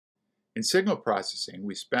In signal processing,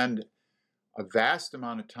 we spend a vast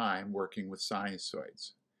amount of time working with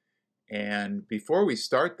sinusoids. And before we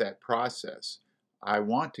start that process, I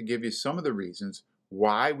want to give you some of the reasons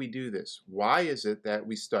why we do this. Why is it that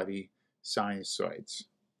we study sinusoids?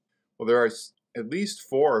 Well, there are at least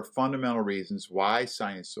 4 fundamental reasons why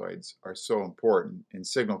sinusoids are so important in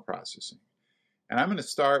signal processing. And I'm going to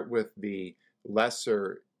start with the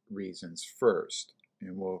lesser reasons first,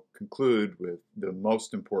 and we'll conclude with the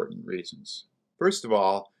most important reasons. First of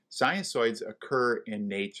all, sinusoids occur in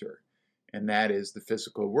nature, and that is the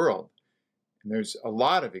physical world. And there's a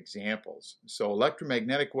lot of examples. So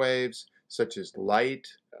electromagnetic waves, such as light,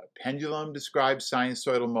 a pendulum describes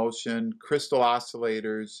sinusoidal motion, crystal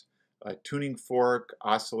oscillators, a tuning fork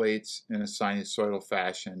oscillates in a sinusoidal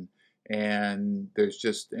fashion, and there's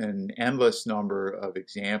just an endless number of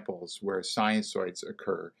examples where sinusoids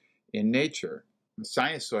occur in nature.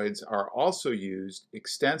 Sinusoids are also used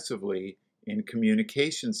extensively in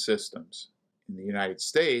communication systems. In the United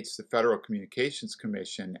States, the Federal Communications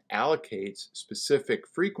Commission allocates specific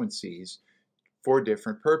frequencies for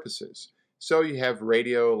different purposes. So you have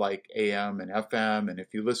radio like AM and FM, and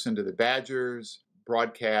if you listen to the Badgers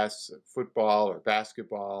broadcasts of football or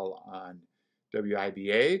basketball on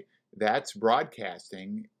WIBA, that's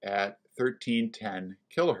broadcasting at 1310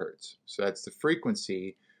 kilohertz. So that's the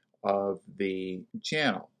frequency of the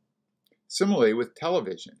channel. Similarly with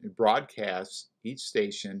television, it broadcasts, each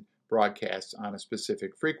station broadcasts on a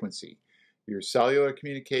specific frequency. Your cellular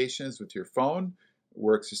communications with your phone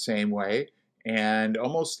works the same way, and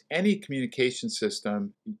almost any communication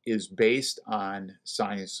system is based on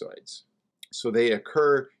sinusoids. So they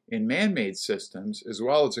occur in man-made systems as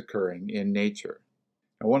well as occurring in nature.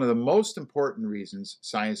 Now, one of the most important reasons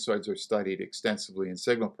sinusoids are studied extensively in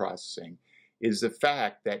signal processing is the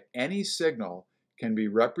fact that any signal can be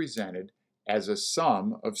represented as a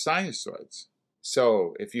sum of sinusoids.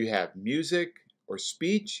 So if you have music or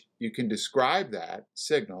speech, you can describe that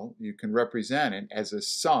signal, you can represent it as a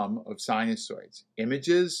sum of sinusoids.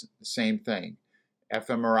 Images, the same thing.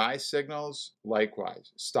 fMRI signals,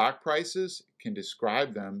 likewise. Stock prices, can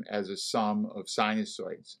describe them as a sum of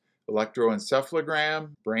sinusoids.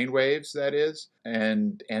 Electroencephalogram, brain waves that is,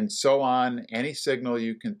 and so on. Any signal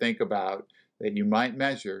you can think about that you might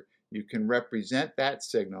measure, you can represent that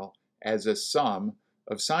signal as a sum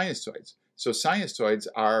of sinusoids. So sinusoids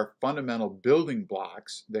are fundamental building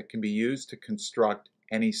blocks that can be used to construct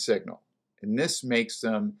any signal. And this makes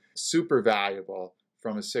them super valuable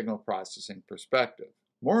from a signal processing perspective.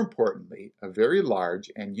 More importantly, a very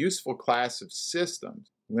large and useful class of systems,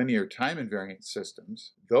 linear time invariant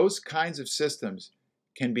systems, those kinds of systems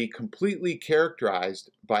can be completely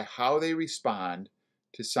characterized by how they respond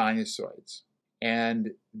to sinusoids.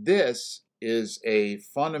 And this is a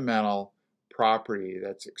fundamental property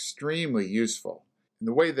that's extremely useful. And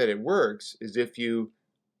the way that it works is if you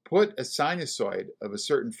put a sinusoid of a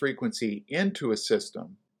certain frequency into a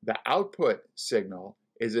system, the output signal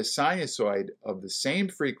is a sinusoid of the same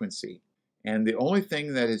frequency, and the only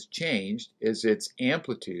thing that has changed is its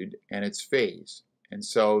amplitude and its phase. And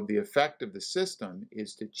so the effect of the system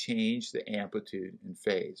is to change the amplitude and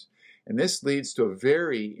phase. And this leads to a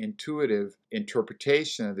very intuitive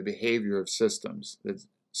interpretation of the behavior of systems that's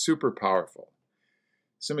super powerful.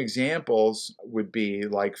 Some examples would be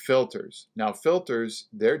like filters. Now filters,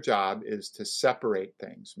 their job is to separate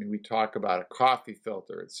things. I mean, we talk about a coffee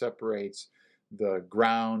filter. It separates the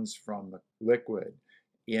grounds from the liquid.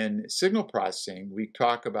 In signal processing, we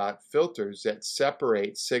talk about filters that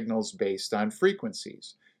separate signals based on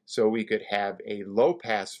frequencies. So we could have a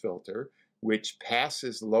low-pass filter, which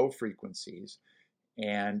passes low frequencies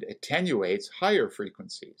and attenuates higher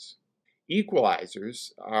frequencies.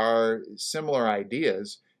 Equalizers are similar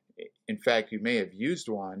ideas. In fact, you may have used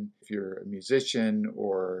one if you're a musician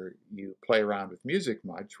or you play around with music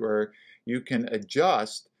much, where you can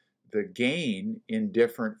adjust the gain in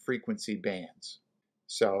different frequency bands.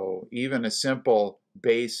 So even a simple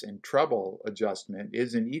bass and treble adjustment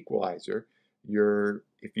is an equalizer.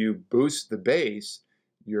 If you boost the bass,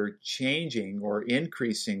 you're changing or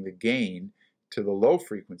increasing the gain to the low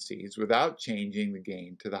frequencies without changing the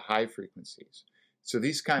gain to the high frequencies. So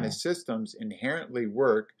these kind of systems inherently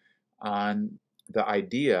work on the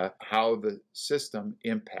idea how the system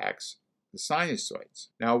impacts the sinusoids.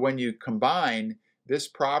 Now when you combine this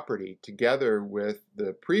property together with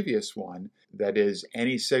the previous one, that is,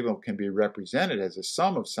 any signal can be represented as a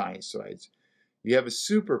sum of sinusoids, you have a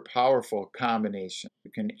super powerful combination.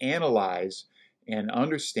 You can analyze and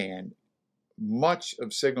understand much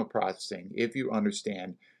of signal processing if you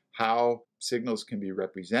understand how signals can be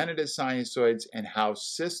represented as sinusoids and how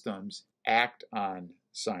systems act on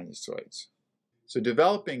sinusoids. So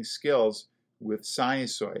developing skills with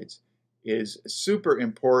sinusoids is a super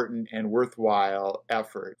important and worthwhile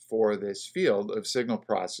effort for this field of signal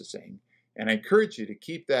processing. And I encourage you to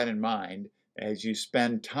keep that in mind as you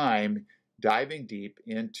spend time diving deep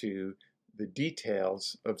into the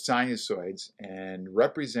details of sinusoids and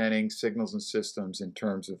representing signals and systems in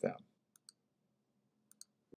terms of them.